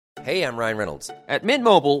Hey, I'm Ryan Reynolds. At Mint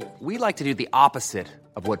Mobile, we like to do the opposite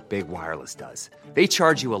of what Big Wireless does. They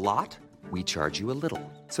charge you a lot, we charge you a little.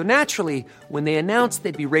 So naturally, when they announced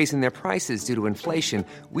they'd be raising their prices due to inflation,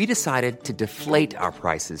 we decided to deflate our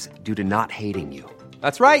prices due to not hating you.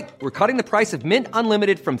 That's right. We're cutting the price of Mint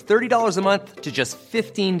Unlimited from $30 a month to just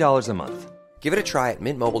 $15 a month. Give it a try at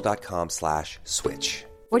mintmobile.com/switch.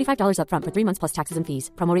 $45 up front for 3 months plus taxes and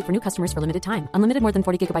fees. Promo rate for new customers for limited time. Unlimited more than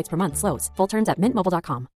 40 gigabytes per month. Slows full terms at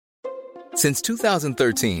mintmobile.com. Since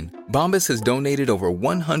 2013, Bombas has donated over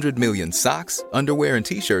 100 million socks, underwear, and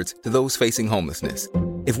T-shirts to those facing homelessness.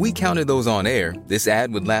 If we counted those on air, this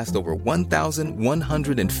ad would last over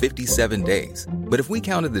 1,157 days. But if we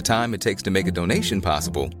counted the time it takes to make a donation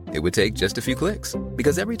possible, it would take just a few clicks.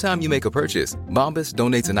 Because every time you make a purchase, Bombas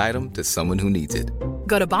donates an item to someone who needs it.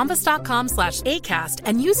 Go to bombas.com/ACAST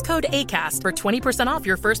and use code ACAST for 20% off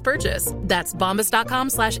your first purchase. That's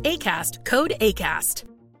bombas.com/ACAST, code ACAST.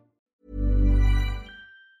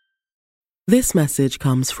 This message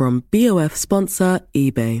comes from BoF sponsor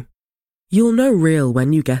eBay. You'll know real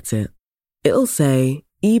when you get it. It'll say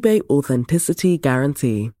eBay Authenticity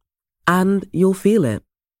Guarantee. And you'll feel it.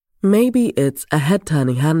 Maybe it's a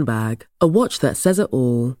head-turning handbag, a watch that says it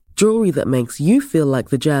all, jewelry that makes you feel like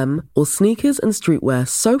the gem, or sneakers and streetwear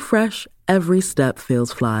so fresh every step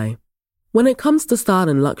feels fly. When it comes to style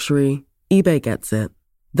and luxury, eBay gets it.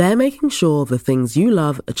 They're making sure the things you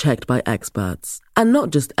love are checked by experts. And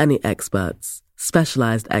not just any experts,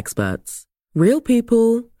 specialized experts. Real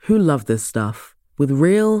people who love this stuff, with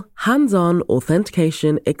real, hands-on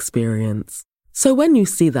authentication experience. So when you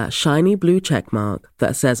see that shiny blue checkmark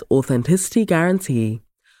that says Authenticity Guarantee,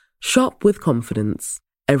 shop with confidence.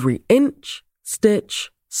 Every inch, stitch,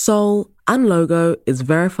 sole, and logo is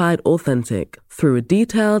verified authentic through a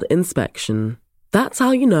detailed inspection. That's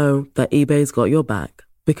how you know that eBay's got your back.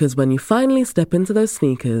 Because when you finally step into those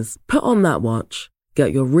sneakers, put on that watch,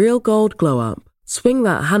 get your real gold glow up, swing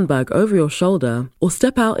that handbag over your shoulder, or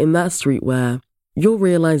step out in that streetwear, you'll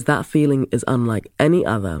realize that feeling is unlike any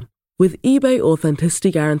other. With eBay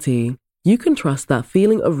Authenticity Guarantee, you can trust that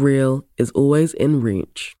feeling of real is always in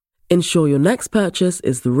reach. Ensure your next purchase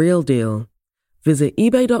is the real deal. Visit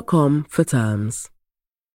ebay.com for terms.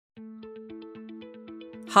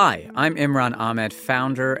 Hi, I'm Imran Ahmed,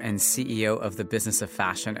 founder and CEO of the Business of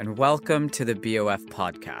Fashion, and welcome to the BoF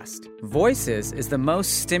podcast. Voices is the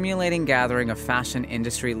most stimulating gathering of fashion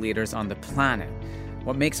industry leaders on the planet.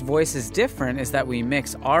 What makes Voices different is that we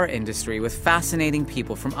mix our industry with fascinating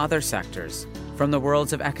people from other sectors, from the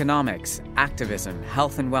worlds of economics, activism,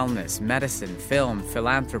 health and wellness, medicine, film,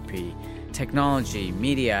 philanthropy, technology,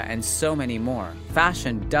 media, and so many more.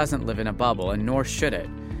 Fashion doesn't live in a bubble, and nor should it.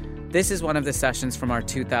 This is one of the sessions from our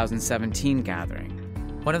 2017 gathering.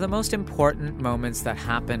 One of the most important moments that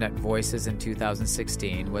happened at Voices in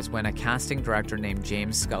 2016 was when a casting director named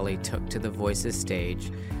James Scully took to the Voices stage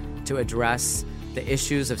to address the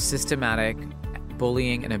issues of systematic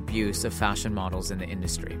bullying and abuse of fashion models in the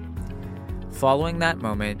industry. Following that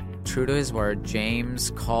moment, true to his word,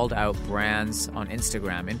 James called out brands on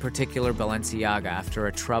Instagram, in particular Balenciaga, after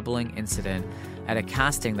a troubling incident at a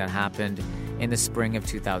casting that happened in the spring of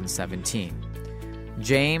 2017.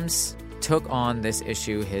 James took on this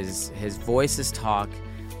issue. His Voices talk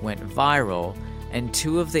went viral, and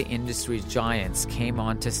two of the industry's giants came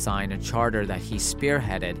on to sign a charter that he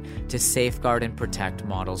spearheaded to safeguard and protect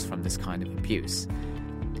models from this kind of abuse.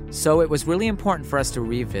 So it was really important for us to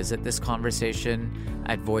revisit this conversation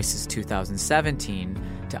at Voices 2017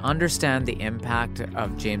 to understand the impact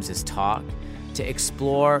of James's talk, to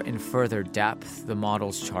explore in further depth the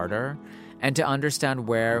model's charter, and to understand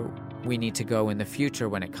where we need to go in the future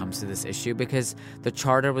when it comes to this issue, because the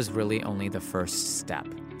charter was really only the first step.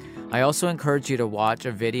 I also encourage you to watch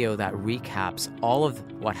a video that recaps all of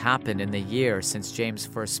what happened in the year since James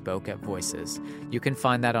first spoke at Voices. You can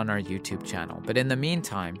find that on our YouTube channel. But in the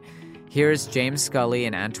meantime, here's James Scully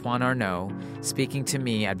and Antoine Arnault speaking to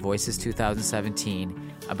me at Voices 2017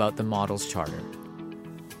 about the model's charter.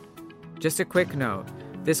 Just a quick note,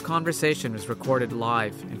 this conversation was recorded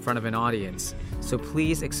live in front of an audience, so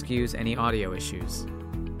please excuse any audio issues.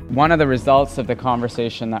 One of the results of the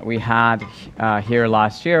conversation that we had here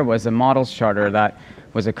last year was a models charter that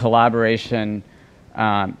was a collaboration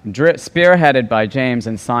spearheaded by James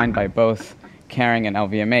and signed by both Kering and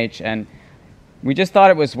LVMH. And we just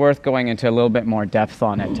thought it was worth going into a little bit more depth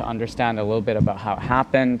on it to understand a little bit about how it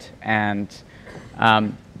happened. And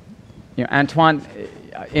Antoine,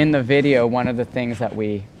 in the video, one of the things that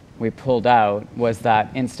we pulled out was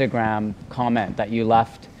that Instagram comment that you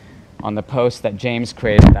left on the post that James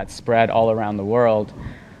created that spread all around the world.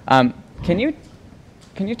 Can you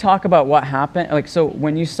Can you talk about what happened? Like, so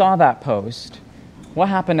when you saw that post, what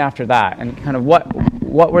happened after that, and kind of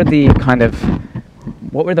what were the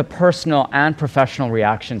personal and professional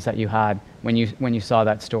reactions that you had when you saw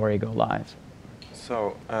that story go live?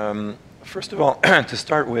 So, first of all, to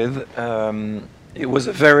start with, it was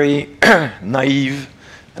a very naive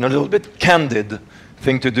and a little bit candid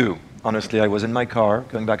thing to do. Honestly, I was in my car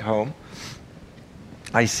going back home.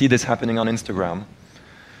 I see this happening on Instagram.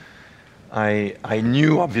 I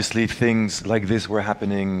knew, obviously, things like this were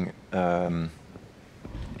happening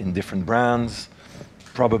in different brands,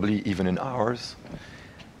 probably even in ours.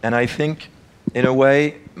 And I think, in a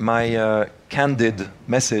way, my candid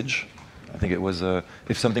message, I think it was,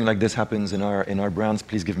 if something like this happens in our brands,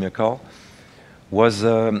 please give me a call, was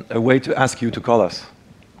a way to ask you to call us.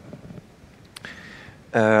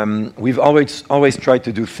 We've always tried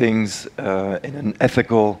to do things in an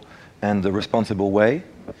ethical and a responsible way.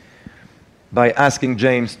 By asking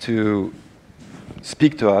James to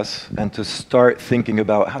speak to us and to start thinking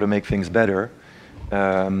about how to make things better,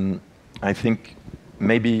 I think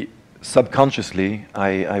maybe subconsciously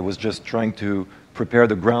I was just trying to prepare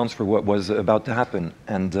the grounds for what was about to happen.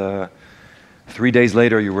 And 3 days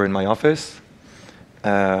later, you were in my office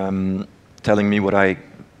telling me what I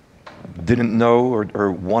didn't know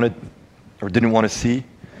or wanted or didn't want to see,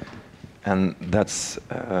 and that's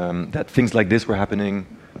that things like this were happening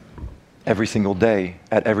every single day,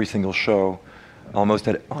 at every single show, almost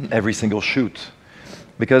on every single shoot.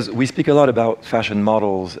 Because we speak a lot about fashion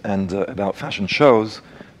models and about fashion shows,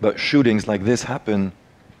 but shootings like this happen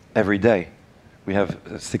every day. We have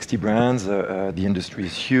 60 brands, the industry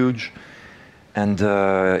is huge, and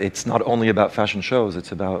it's not only about fashion shows,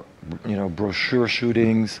 it's about brochure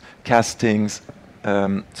shootings, castings.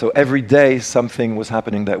 So every day something was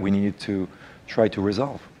happening that we needed to try to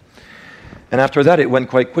resolve. And after that, it went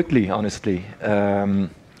quite quickly, honestly.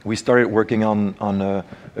 We started working on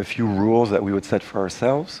a few rules that we would set for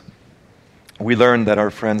ourselves. We learned that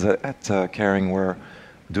our friends at Kering were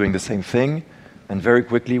doing the same thing, and very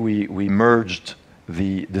quickly we merged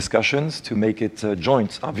the discussions to make it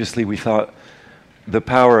joint. Obviously, we thought the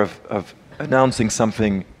power of announcing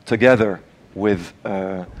something together with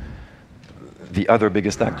the other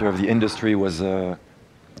biggest actor of the industry was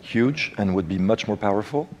huge and would be much more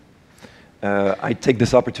powerful. I take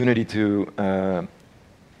this opportunity to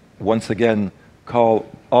once again call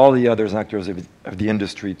all the other actors of the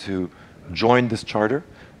industry to join this charter.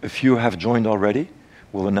 A few have joined already.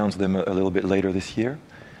 We'll announce them a little bit later this year.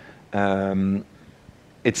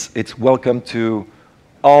 It's welcome to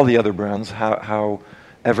all the other brands,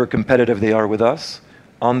 however competitive they are with us.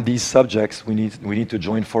 On these subjects, we need to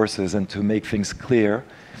join forces and to make things clear.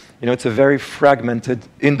 It's a very fragmented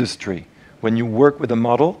industry. When you work with a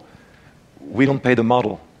model, we don't pay the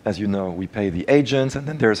model, as you know. We pay the agents, and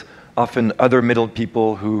then there's often other middle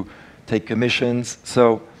people who take commissions.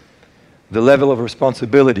 So the level of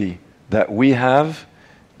responsibility that we have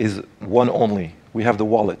is one only. We have the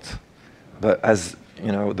wallet. But as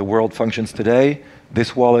the world functions today,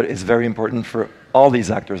 this wallet is very important for all these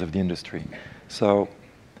actors of the industry. So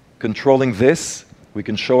controlling this, we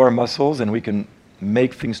can show our muscles and we can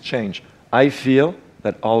make things change. I feel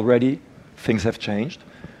that already things have changed.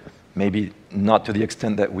 Maybe not to the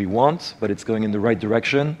extent that we want, but it's going in the right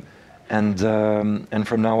direction. And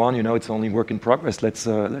from now on, it's only work in progress.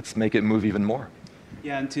 Let's make it move even more.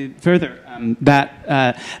 Yeah, and to further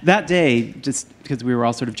that day, just because we were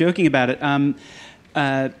all sort of joking about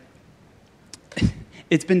it,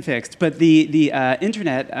 it's been fixed. But the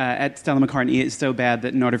internet at Stella McCartney is so bad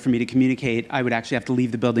that in order for me to communicate, I would actually have to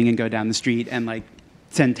leave the building and go down the street and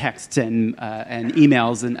send texts and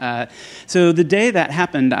emails. And so the day that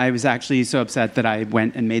happened, I was actually so upset that I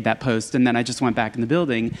went and made that post, and then I just went back in the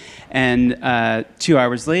building. And 2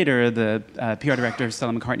 hours later, the PR director of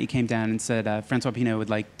Stella McCartney came down and said, Francois Pinault would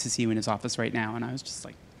like to see you in his office right now. And I was just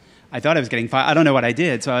like, I thought I was getting fired. I don't know what I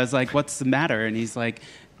did. So I was like, what's the matter? And he's like,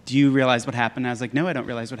 do you realize what happened? I was like, no, I don't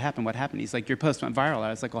realize what happened. What happened? He's like, your post went viral. I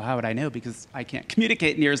was like, well, how would I know? Because I can't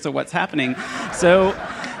communicate near as to what's happening. So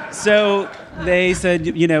they said,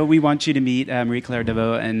 we want you to meet Marie-Claire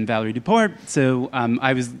Devaux and Valérie Duport. So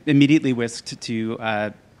I was immediately whisked to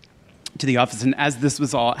the office. And as this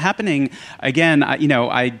was all happening, again,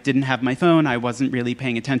 I didn't have my phone. I wasn't really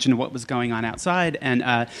paying attention to what was going on outside.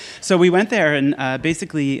 And so we went there, and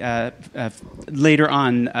basically later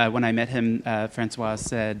on, when I met him, Francois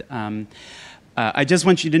said, I just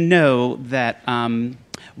want you to know that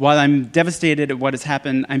while I'm devastated at what has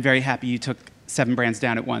happened, I'm very happy you took 7 brands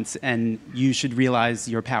down at once, and you should realize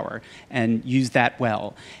your power and use that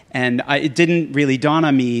well. And it didn't really dawn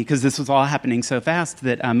on me, because this was all happening so fast,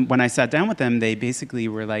 that when I sat down with them, they basically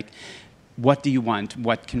were like, what do you want?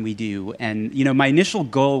 What can we do? And my initial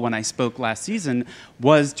goal when I spoke last season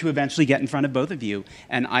was to eventually get in front of both of you.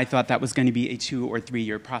 And I thought that was going to be a 2 or 3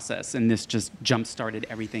 year process. And this just jump-started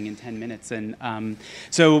everything in 10 minutes. And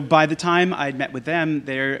so by the time I'd met with them,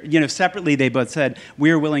 separately they both said,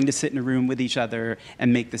 we're willing to sit in a room with each other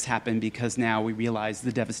and make this happen, because now we realize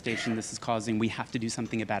the devastation this is causing. We have to do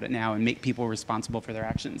something about it now and make people responsible for their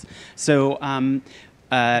actions. So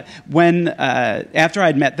after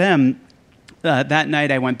I'd met them, that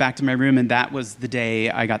night I went back to my room, and that was the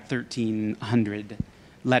day I got 1,300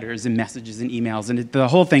 letters and messages and emails. And the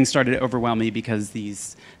whole thing started to overwhelm me, because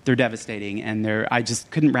they're devastating, and I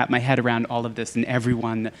just couldn't wrap my head around all of this, and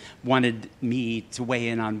everyone wanted me to weigh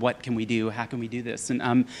in on what can we do, how can we do this.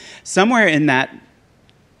 And somewhere in that,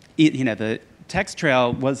 the text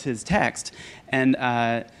trail was his text, and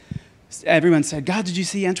everyone said, God, did you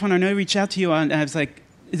see Antoine Arnault reach out to you? And I was like,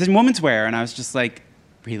 it's in Women's Wear. And I was just like,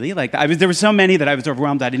 really? There were so many that I was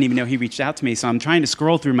overwhelmed. I didn't even know he reached out to me. So I'm trying to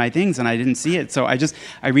scroll through my things, and I didn't see it. So I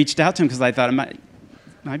reached out to him, because I thought, am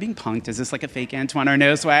I being punked? Is this like a fake Antoine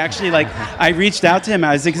Arnault? So I actually I reached out to him.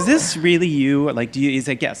 I was like, is this really you? He's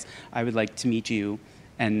like, yes, I would like to meet you.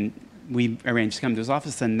 And we arranged to come to his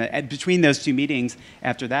office. And between those 2 meetings,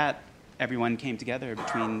 after that, everyone came together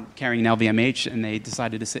between Caring and LVMH, and they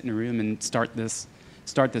decided to sit in a room and start this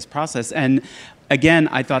process. And again,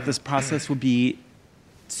 I thought this process would be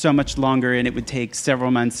so much longer, and it would take several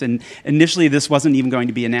months. And initially, this wasn't even going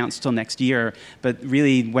to be announced till next year. But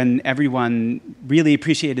really, when everyone really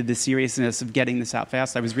appreciated the seriousness of getting this out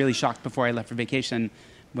fast, I was really shocked before I left for vacation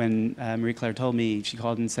when Marie-Claire told me, she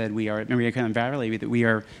called and said, we are at Marie-Claire and Valerie, that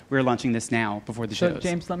we're launching this now before the shows. So,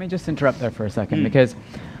 James, let me just interrupt there for a second, because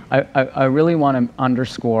I really want to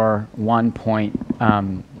underscore one point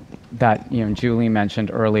that Julie mentioned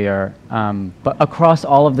earlier. But across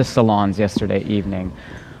all of the salons yesterday evening,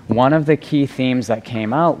 one of the key themes that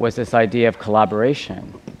came out was this idea of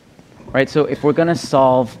collaboration, right? So if we're going to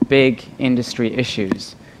solve big industry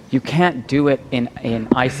issues, you can't do it in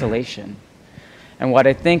isolation. And what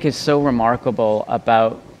I think is so remarkable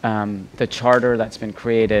about the charter that's been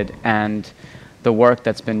created and the work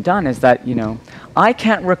that's been done is that, I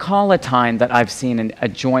can't recall a time that I've seen a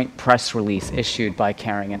joint press release issued by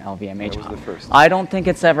Caring and LVMH. That was the first. I don't think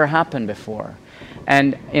it's ever happened before.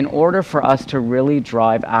 And in order for us to really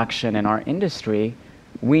drive action in our industry,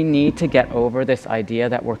 we need to get over this idea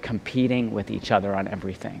that we're competing with each other on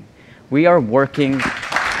everything. We are working...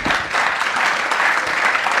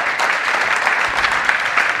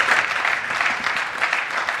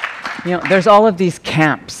 there's all of these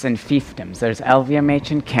camps and fiefdoms. There's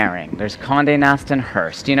LVMH and Caring. There's Condé Nast and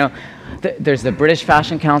Hearst. There's the British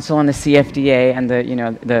Fashion Council and the CFDA and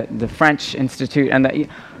the French Institute. And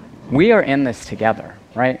we are in this together,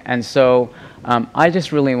 right? And so I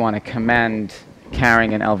just really want to commend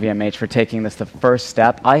Caring and LVMH for taking this the first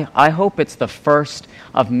step. I hope it's the first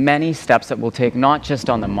of many steps that we'll take, not just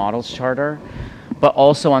on the Models Charter, but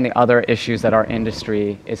also on the other issues that our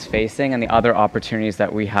industry is facing and the other opportunities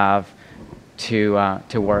that we have to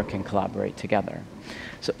work and collaborate together.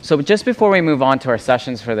 So just before we move on to our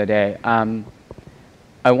sessions for the day,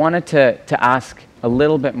 I wanted to ask a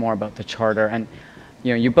little bit more about the charter. And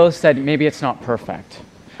you both said maybe it's not perfect.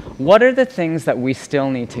 What are the things that we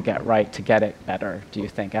still need to get right to get it better, do you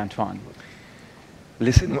think, Antoine?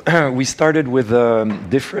 Listen, we started with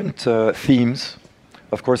different themes.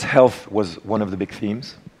 Of course, health was one of the big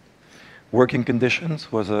themes. Working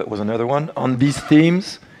conditions was another one. On these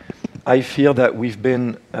themes, I feel that we've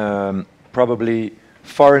been probably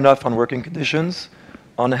far enough on working conditions.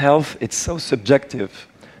 On health, it's so subjective.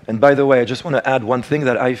 And by the way, I just want to add one thing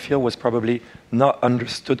that I feel was probably not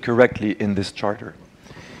understood correctly in this charter.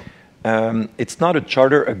 It's not a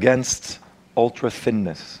charter against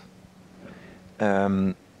ultra-thinness.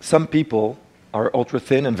 Some people are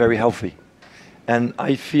ultra-thin and very healthy. And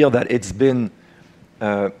I feel that it's been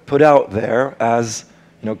put out there as,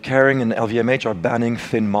 Caring and LVMH are banning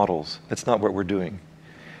thin models. That's not what we're doing.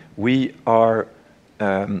 We are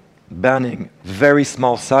banning very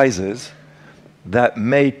small sizes that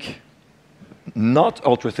make not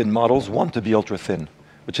ultra-thin models want to be ultra-thin,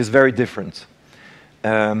 which is very different.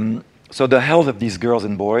 So the health of these girls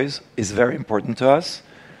and boys is very important to us.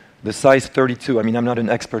 The size 32, I'm not an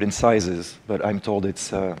expert in sizes, but I'm told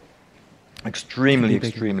it's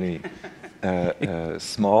extremely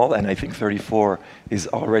small, and I think 34 is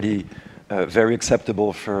already very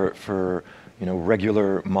acceptable for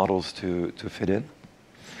regular models to fit in.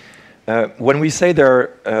 When we say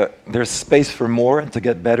there's space for more and to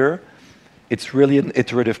get better, it's really an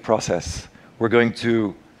iterative process. We're going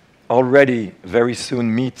to already very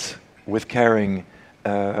soon meet with Caring,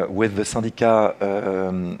 with the Syndicat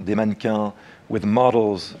des Mannequins, with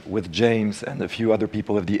models, with James and a few other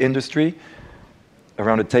people of the industry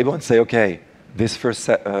around a table and say, okay, this first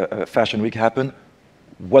fashion week happened,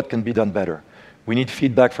 what can be done better? We need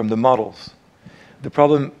feedback from the models. The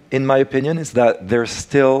problem, in my opinion, is that there's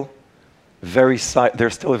still a very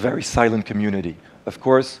silent community. Of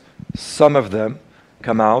course, some of them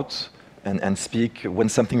come out and speak when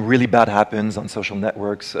something really bad happens on social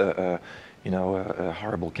networks, a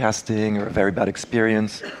horrible casting or a very bad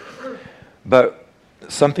experience. But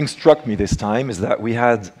something struck me this time is that we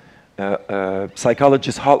had a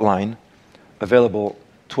psychologist hotline available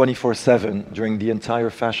 24/7 during the entire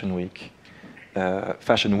fashion week,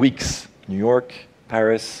 fashion weeks, New York,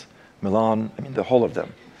 Paris, Milan, the whole of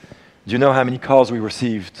them. Do you know how many calls we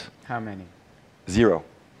received? How many? 0.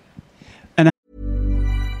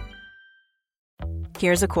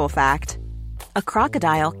 Here's a cool fact. A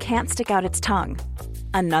crocodile can't stick out its tongue.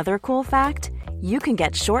 Another cool fact, you can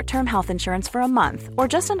get short-term health insurance for a month or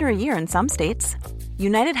just under a year in some states.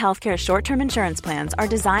 United Healthcare short-term insurance plans are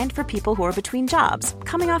designed for people who are between jobs,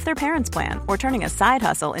 coming off their parents' plan, or turning a side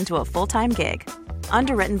hustle into a full-time gig.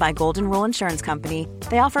 Underwritten by Golden Rule Insurance Company,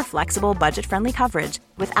 they offer flexible, budget-friendly coverage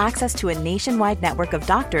with access to a nationwide network of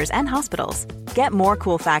doctors and hospitals. Get more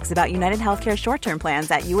cool facts about United Healthcare short-term plans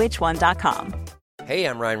at uh1.com. Hey,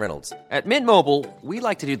 I'm Ryan Reynolds. At Mint Mobile, we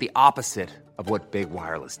like to do the opposite of what Big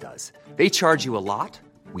Wireless does. They charge you a lot,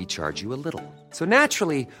 we charge you a little. So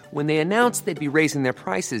naturally, when they announced they'd be raising their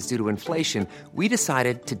prices due to inflation, we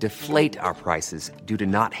decided to deflate our prices due to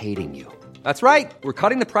not hating you. That's right. We're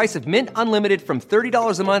cutting the price of Mint Unlimited from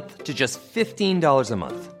 $30 a month to just $15 a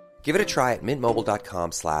month. Give it a try at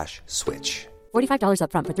mintmobile.com/switch. $45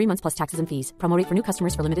 up front for 3 months plus taxes and fees. Promo rate for new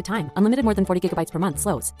customers for limited time. Unlimited more than 40 gigabytes per month.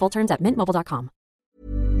 Slows full terms at mintmobile.com.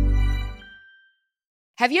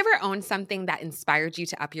 Have you ever owned something that inspired you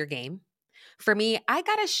to up your game? For me, I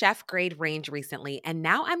got a chef-grade range recently, and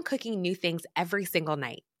now I'm cooking new things every single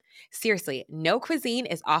night. Seriously, no cuisine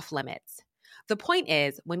is off limits. The point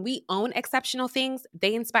is, when we own exceptional things,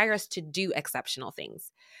 they inspire us to do exceptional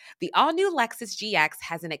things. The all-new Lexus GX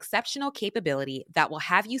has an exceptional capability that will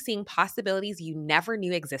have you seeing possibilities you never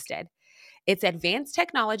knew existed. Its advanced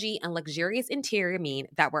technology and luxurious interior mean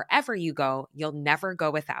that wherever you go, you'll never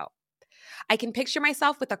go without. I can picture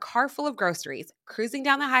myself with a car full of groceries, cruising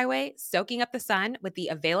down the highway, soaking up the sun with the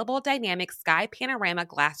available dynamic sky panorama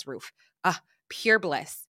glass roof. Pure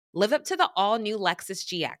bliss. Live up to the all-new Lexus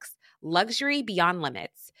GX. Luxury beyond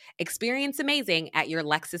limits. Experience amazing at your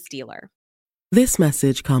Lexus dealer. This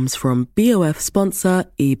message comes from BoF sponsor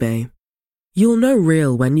eBay. You'll know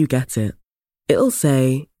real when you get it. It'll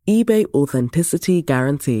say eBay Authenticity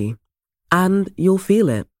Guarantee. And you'll feel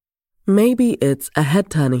it. Maybe it's a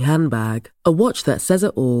head-turning handbag, a watch that says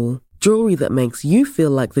it all, jewelry that makes you feel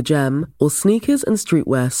like the gem, or sneakers and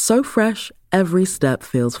streetwear so fresh every step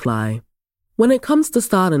feels fly. When it comes to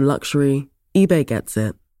style and luxury, eBay gets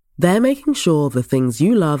it. They're making sure the things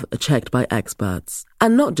you love are checked by experts.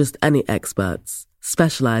 And not just any experts,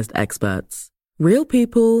 specialized experts. Real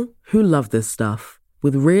people who love this stuff,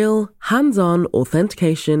 with real, hands-on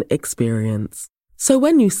authentication experience. So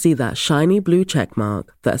when you see that shiny blue checkmark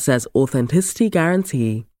that says Authenticity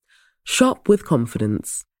Guarantee, shop with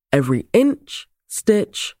confidence. Every inch,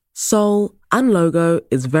 stitch, sole, and logo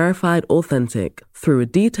is verified authentic through a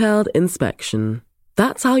detailed inspection.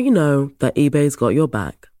 That's how you know that eBay's got your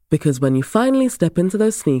back. Because when you finally step into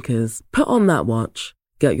those sneakers, put on that watch,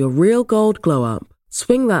 get your real gold glow up,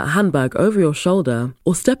 swing that handbag over your shoulder,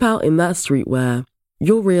 or step out in that streetwear,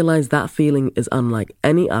 you'll realize that feeling is unlike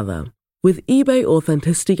any other. With eBay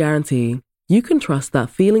Authenticity Guarantee, you can trust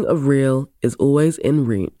that feeling of real is always in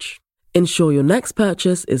reach. Ensure your next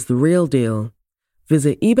purchase is the real deal.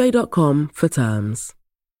 Visit ebay.com for terms.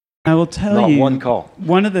 I will tell you, Not one call.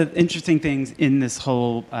 One of the interesting things in this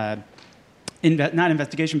whole not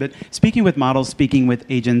investigation, but speaking with models, speaking with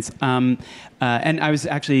agents, and I was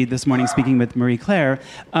actually this morning speaking with Marie Claire.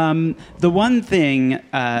 The one thing,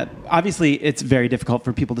 obviously, it's very difficult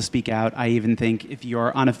for people to speak out. I even think if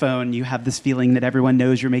you're on a phone, you have this feeling that everyone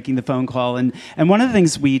knows you're making the phone call. And one of the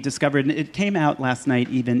things we discovered, and it came out last night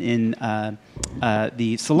even in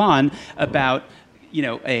the salon, about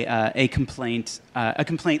a complaint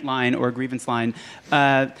line or a grievance line,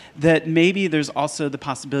 that maybe there's also the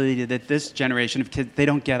possibility that this generation of kids, they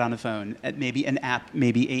don't get on a phone, maybe an app,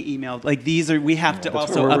 maybe an email. Like we have to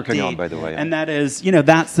also we're update. working on, by the way. And that is,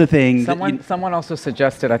 that's the thing. Someone also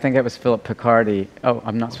suggested, I think it was Philip Picardi. Oh,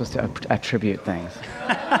 I'm not supposed to attribute things.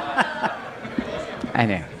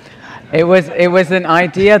 Anyway. It was an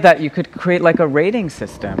idea that you could create like a rating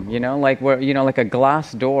system, like a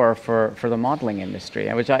glass door for the modeling industry,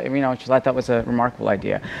 which I thought was a remarkable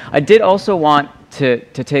idea. I did also want to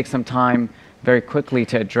take some time very quickly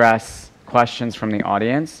to address questions from the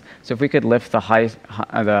audience. So if we could lift the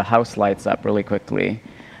house lights up really quickly.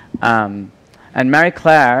 And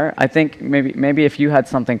Marie-Claire, I think maybe if you had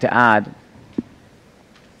something to add.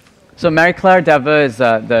 So Marie-Claire Deva is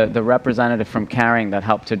the representative from Caring that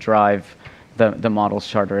helped to drive the Models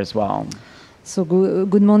Charter as well. So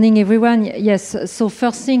good morning, everyone. Yes, so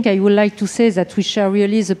first thing I would like to say that we share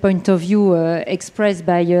really the point of view expressed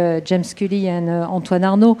by James Scully and Antoine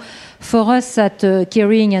Arnault. For us at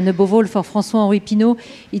Caring, and above all for François-Henri Pinault,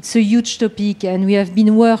 it's a huge topic, and we have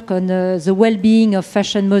been working on the well-being of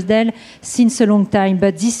fashion model since a long time.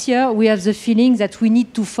 But this year, we have the feeling that we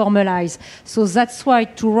need to formalize. So that's why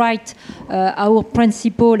to write our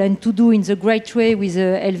principle and to do in the great way with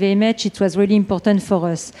LVMH, it was really important for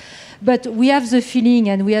us. But we have the feeling,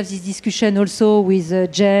 and we have this discussion also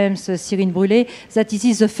with James, Cyril Brûlé, that it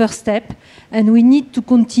is the first step, and we need to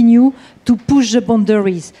continue to push the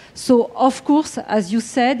boundaries. So, of course, as you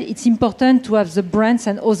said, it's important to have the brands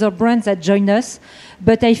and other brands that join us,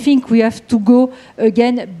 but I think we have to go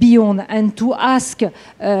again beyond and to ask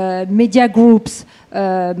media groups,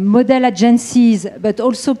 model agencies, but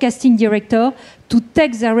also casting director to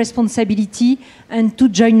take their responsibility and to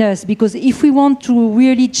join us. Because if we want to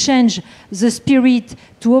really change the spirit,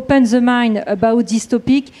 to open the mind about this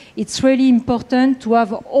topic, it's really important to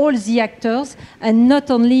have all the actors and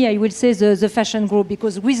not only, I will say, the fashion group,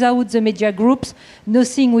 because without the media groups,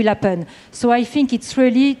 nothing will happen. So I think it's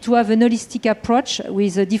really to have an holistic approach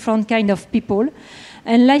with a different kind of people.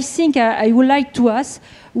 And I think I would like to ask,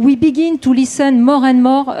 we begin to listen more and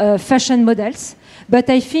more fashion models, but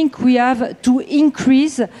I think we have to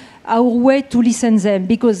increase our way to listen them,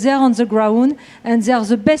 because they're on the ground and they are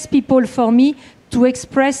the best people for me to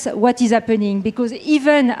express what is happening. Because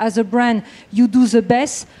even as a brand, you do the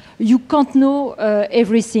best, you can't know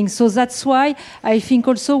everything. So that's why I think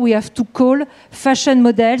also we have to call fashion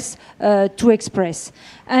models to express.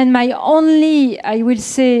 And my only, I will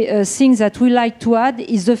say, thing that we like to add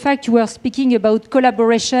is the fact you were speaking about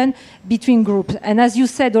collaboration between groups. And as you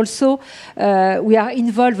said also, we are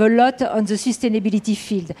involved a lot on the sustainability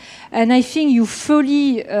field. And I think you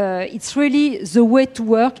fully, it's really the way to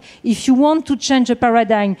work. If you want to change a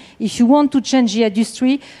paradigm, if you want to change the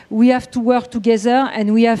industry, we have to work together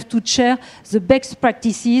and we have to share the best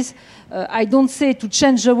practices. I don't say to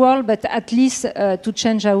change the world, but at least to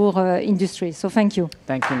change our industry. So thank you.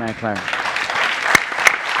 Thank you, Marie-Claire.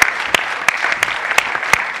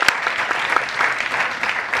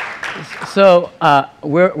 So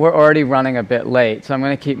we're already running a bit late, so I'm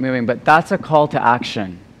going to keep moving. But that's a call to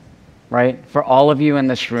action, right? For all of you in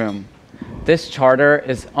this room. This charter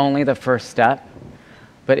is only the first step.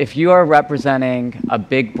 But if you are representing a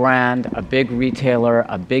big brand, a big retailer,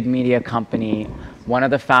 a big media company, one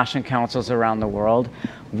of the fashion councils around the world,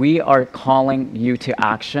 we are calling you to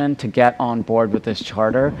action to get on board with this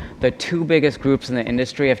charter. The two biggest groups in the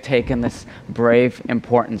industry have taken this brave,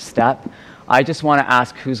 important step. I just want to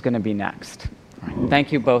ask who's going to be next. Right.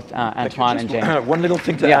 Thank you both, Antoine and James. One little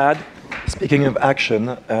thing to add. Speaking of action,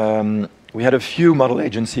 we had a few model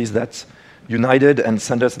agencies that united and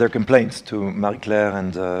sent us their complaints to Marie-Claire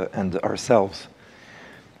and ourselves.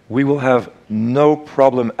 We will have no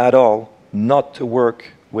problem at all not to work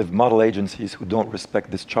with model agencies who don't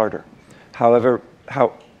respect this charter. However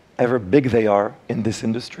big they are in this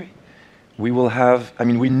industry,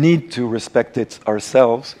 we need to respect it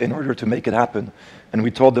ourselves in order to make it happen. And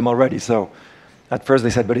we told them already. So at first they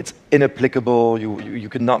said, but it's inapplicable, you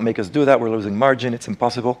cannot make us do that, we're losing margin, it's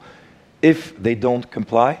impossible. If they don't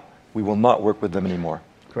comply, we will not work with them anymore.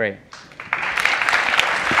 Great.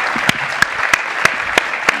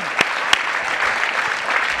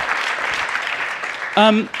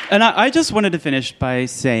 And I just wanted to finish by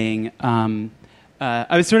saying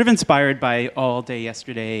I was sort of inspired by all day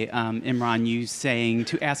yesterday, Imran, you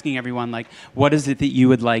asking everyone, like, what is it that you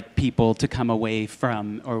would like people to come away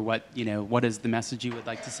from, or what is the message you would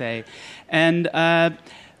like to say? And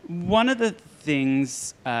one of the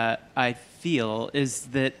things I feel is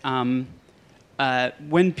that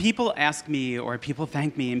when people ask me or people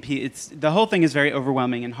thank me, and the whole thing is very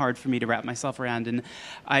overwhelming and hard for me to wrap myself around. And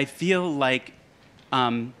I feel like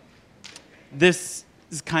this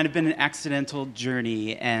has kind of been an accidental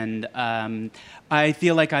journey, and I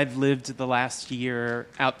feel like I've lived the last year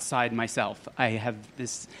outside myself. I have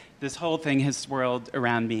this whole thing has swirled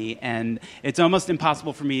around me, and it's almost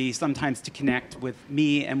impossible for me sometimes to connect with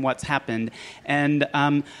me and what's happened. And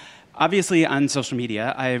obviously, on social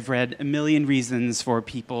media, I've read a million reasons for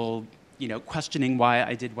people, questioning why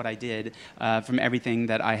I did what I did, from everything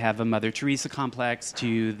that I have a Mother Teresa complex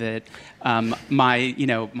to that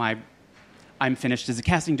I'm finished as a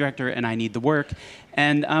casting director and I need the work.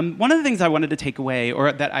 And one of the things I wanted to take away,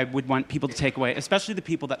 or that I would want people to take away, especially the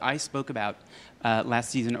people that I spoke about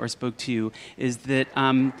last season or spoke to, is that,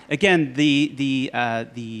 again,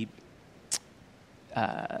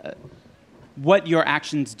 what your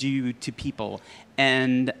actions do to people.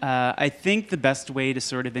 And I think the best way to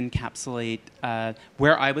sort of encapsulate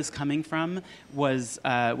where I was coming from was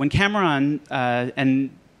when Cameron,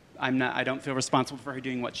 and I don't feel responsible for her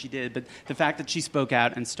doing what she did, but the fact that she spoke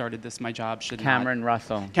out and started this, my job should Cameron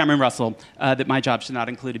Russell, that my job should not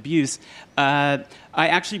include abuse. I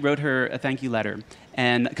actually wrote her a thank you letter.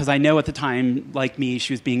 And because I know at the time, like me,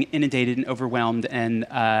 she was being inundated and overwhelmed, and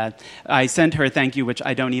I sent her a thank you, which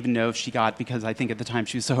I don't even know if she got, because I think at the time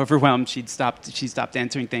she was so overwhelmed she stopped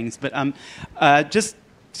answering things. But just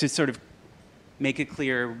to sort of make it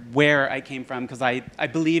clear where I came from, because I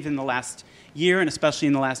believe in the last year, and especially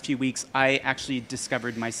in the last few weeks, I actually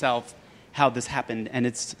discovered myself how this happened, and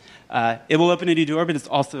it will open a new door, but it's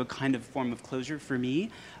also a kind of form of closure for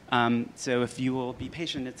me. So if you will be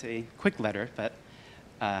patient, it's a quick letter, but.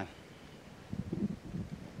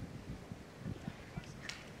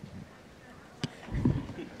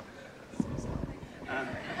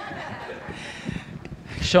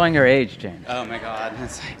 Showing her age, James. Oh my God.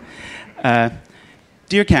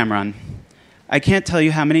 Dear Cameron, I can't tell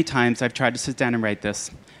you how many times I've tried to sit down and write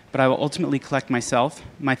this, but I will ultimately collect myself,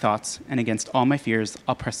 my thoughts, and against all my fears,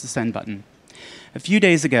 I'll press the send button. A few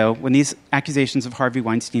days ago, when these accusations of Harvey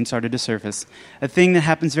Weinstein started to surface, a thing that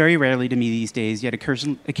happens very rarely to me these days, yet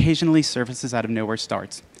occasionally surfaces out of nowhere,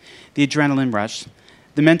 starts. The adrenaline rush,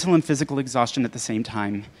 the mental and physical exhaustion at the same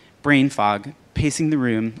time, brain fog, pacing the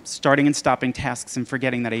room, starting and stopping tasks and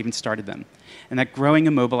forgetting that I even started them, and that growing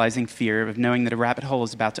immobilizing fear of knowing that a rabbit hole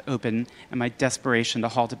is about to open and my desperation to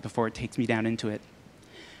halt it before it takes me down into it.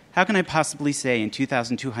 How can I possibly say in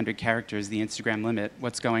 2,200 characters, the Instagram limit,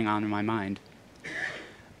 what's going on in my mind?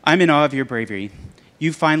 I'm in awe of your bravery.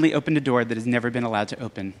 You've finally opened a door that has never been allowed to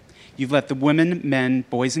open. You've let the women, men,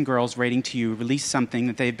 boys, and girls writing to you release something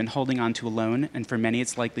that they've been holding on to alone, and for many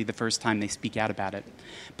it's likely the first time they speak out about it.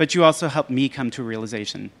 But you also helped me come to a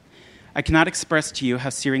realization. I cannot express to you how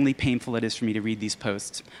searingly painful it is for me to read these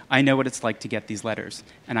posts. I know what it's like to get these letters,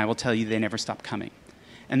 and I will tell you they never stop coming.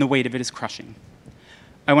 And the weight of it is crushing.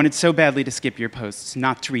 I wanted so badly to skip your posts,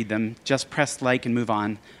 not to read them, just press like and move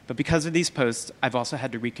on. But because of these posts, I've also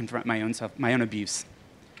had to reconfront my own abuse.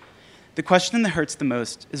 The question that hurts the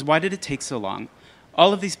most is, why did it take so long?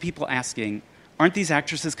 All of these people asking, aren't these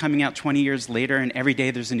actresses coming out 20 years later and every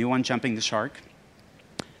day there's a new one jumping the shark?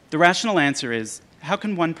 The rational answer is, how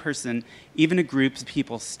can one person, even a group of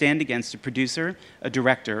people, stand against a producer, a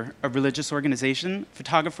director, a religious organization,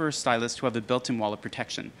 photographer, or stylist who have a built-in wall of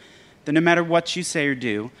protection? That no matter what you say or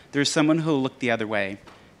do, there is someone who will look the other way.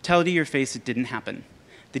 Tell to your face it didn't happen.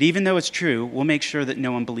 That even though it's true, we'll make sure that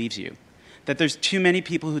no one believes you. That there's too many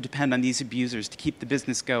people who depend on these abusers to keep the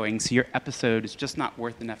business going, so your episode is just not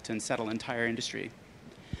worth enough to unsettle an entire industry.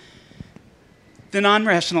 The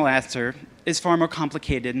non-rational answer is far more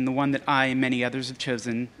complicated, and the one that I and many others have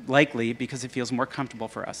chosen, likely because it feels more comfortable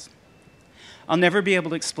for us. I'll never be able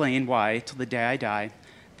to explain why, till the day I die,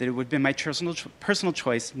 that it would have been my personal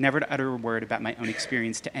choice never to utter a word about my own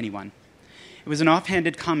experience to anyone. It was an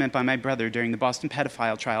offhanded comment by my brother during the Boston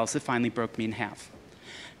pedophile trials that finally broke me in half.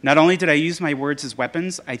 Not only did I use my words as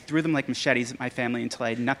weapons, I threw them like machetes at my family until I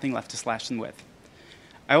had nothing left to slash them with.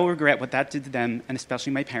 I will regret what that did to them, and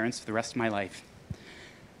especially my parents, for the rest of my life.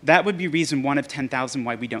 That would be reason 1 of 10,000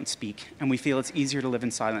 why we don't speak, and we feel it's easier to live in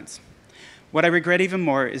silence. What I regret even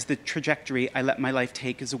more is the trajectory I let my life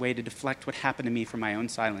take as a way to deflect what happened to me from my own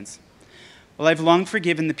silence. While I've long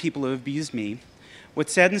forgiven the people who have abused me, what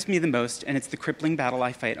saddens me the most, and it's the crippling battle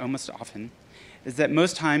I fight almost often, is that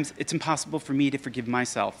most times it's impossible for me to forgive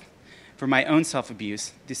myself for my own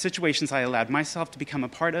self-abuse, the situations I allowed myself to become a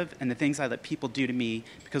part of, and the things I let people do to me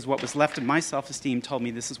because what was left of my self-esteem told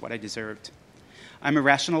me this is what I deserved. I'm a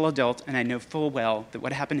rational adult, and I know full well that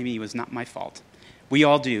what happened to me was not my fault. We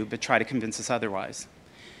all do, but try to convince us otherwise.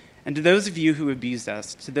 And to those of you who abused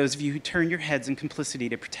us, to those of you who turn your heads in complicity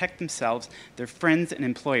to protect themselves, their friends, and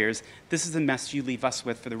employers, this is a mess you leave us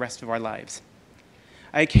with for the rest of our lives.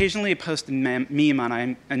 I occasionally post a meme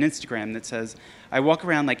on Instagram that says, I walk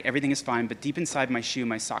around like everything is fine, but deep inside my shoe,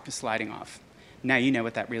 my sock is sliding off. Now you know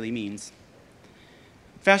what that really means.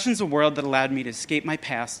 Fashion's a world that allowed me to escape my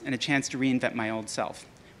past and a chance to reinvent my old self,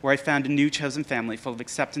 where I found a new chosen family full of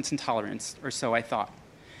acceptance and tolerance, or so I thought.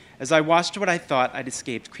 As I watched what I thought I'd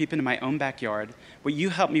escaped creep into my own backyard, what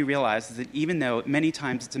you helped me realize is that even though many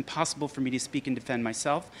times it's impossible for me to speak and defend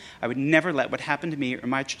myself, I would never let what happened to me or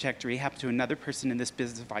my trajectory happen to another person in this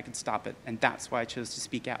business if I could stop it, and that's why I chose to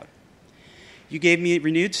speak out. You gave me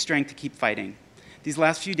renewed strength to keep fighting. These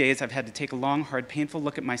last few days, I've had to take a long, hard, painful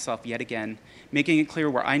look at myself yet again, making it clear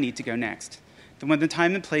where I need to go next. That when the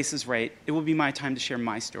time and place is right, it will be my time to share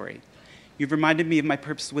my story. You've reminded me of my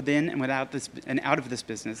purpose within and out of this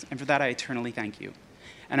business, and for that I eternally thank you.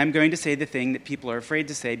 And I'm going to say the thing that people are afraid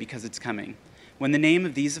to say because it's coming. When the name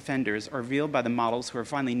of these offenders are revealed by the models who are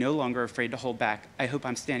finally no longer afraid to hold back, I hope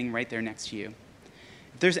I'm standing right there next to you.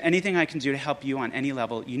 If there's anything I can do to help you on any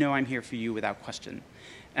level, you know I'm here for you without question.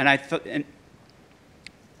 And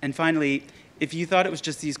finally, if you thought it was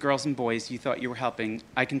just these girls and boys you thought you were helping,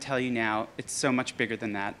 I can tell you now it's so much bigger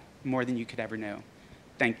than that, more than you could ever know.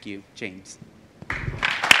 Thank you, James.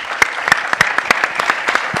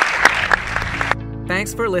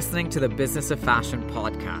 Thanks for listening to the Business of Fashion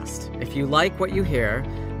podcast. If you like what you hear,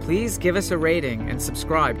 please give us a rating and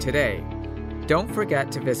subscribe today. Don't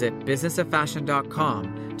forget to visit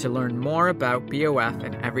businessoffashion.com to learn more about BOF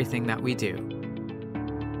and everything that we do.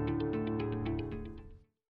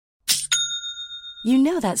 You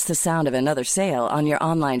know that's the sound of another sale on your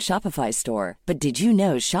online Shopify store. But did you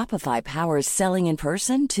know Shopify powers selling in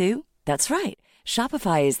person, too? That's right.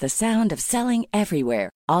 Shopify is the sound of selling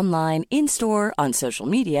everywhere. Online, in-store, on social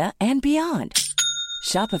media, and beyond.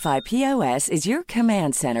 Shopify POS is your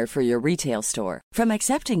command center for your retail store. From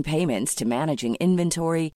accepting payments to managing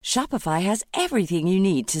inventory, Shopify has everything you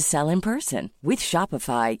need to sell in person. With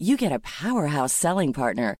Shopify, you get a powerhouse selling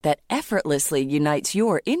partner that effortlessly unites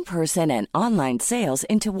your in-person and online sales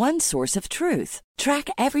into one source of truth. Track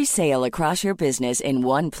every sale across your business in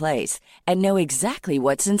one place and know exactly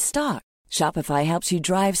what's in stock. Shopify helps you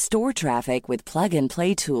drive store traffic with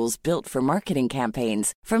plug-and-play tools built for marketing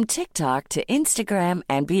campaigns, from TikTok to Instagram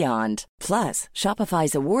and beyond. Plus,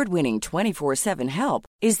 Shopify's award-winning 24/7 help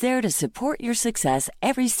is there to support your success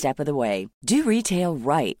every step of the way. Do retail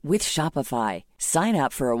right with Shopify. Sign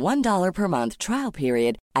up for a $1 per month trial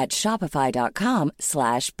period at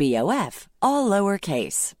shopify.com/BOF, all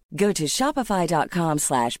lowercase. Go to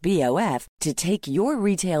shopify.com/BOF to take your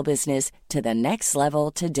retail business to the next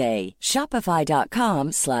level today.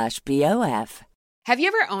 Shopify.com/BOF. Have you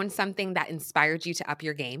ever owned something that inspired you to up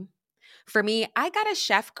your game? For me, I got a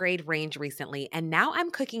chef-grade range recently, and now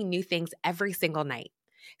I'm cooking new things every single night.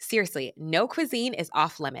 Seriously, no cuisine is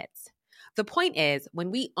off limits. The point is, when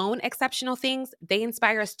we own exceptional things, they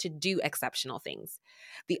inspire us to do exceptional things.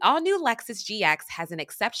 The all-new Lexus GX has an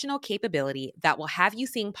exceptional capability that will have you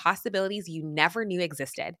seeing possibilities you never knew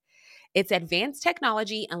existed. Its advanced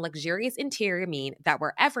technology and luxurious interior mean that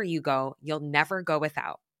wherever you go, you'll never go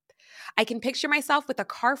without. I can picture myself with a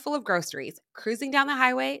car full of groceries, cruising down the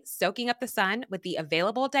highway, soaking up the sun with the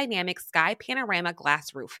available dynamic sky panorama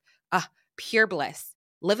glass roof. Pure bliss.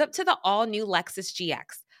 Live up to the all-new Lexus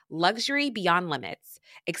GX. Luxury beyond limits.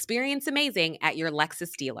 Experience amazing at your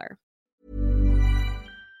Lexus dealer.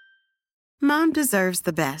 Mom deserves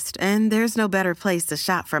the best, and there's no better place to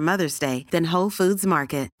shop for Mother's Day than Whole Foods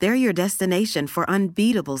Market. They're your destination for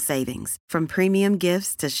unbeatable savings, from premium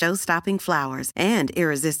gifts to show-stopping flowers and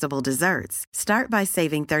irresistible desserts. Start by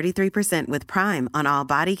saving 33% with Prime on all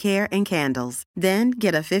body care and candles. Then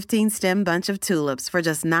get a 15-stem bunch of tulips for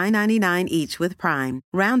just $9.99 each with Prime.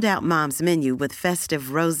 Round out Mom's menu with festive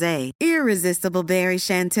rosé, irresistible berry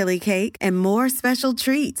chantilly cake, and more special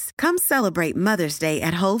treats. Come celebrate Mother's Day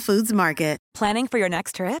at Whole Foods Market. Planning for your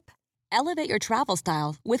next trip? Elevate your travel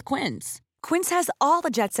style with Quince. Quince has all the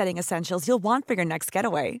jet-setting essentials you'll want for your next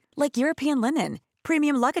getaway, like European linen,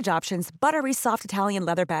 premium luggage options, buttery soft Italian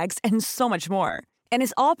leather bags, and so much more. And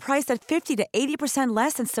is all priced at 50 to 80%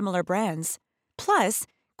 less than similar brands. Plus,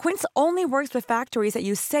 Quince only works with factories that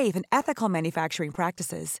use safe and ethical manufacturing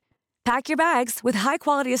practices. Pack your bags with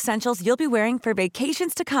high-quality essentials you'll be wearing for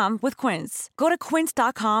vacations to come with Quince. Go to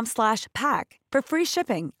quince.com/pack for free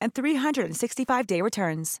shipping and 365-day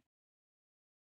returns.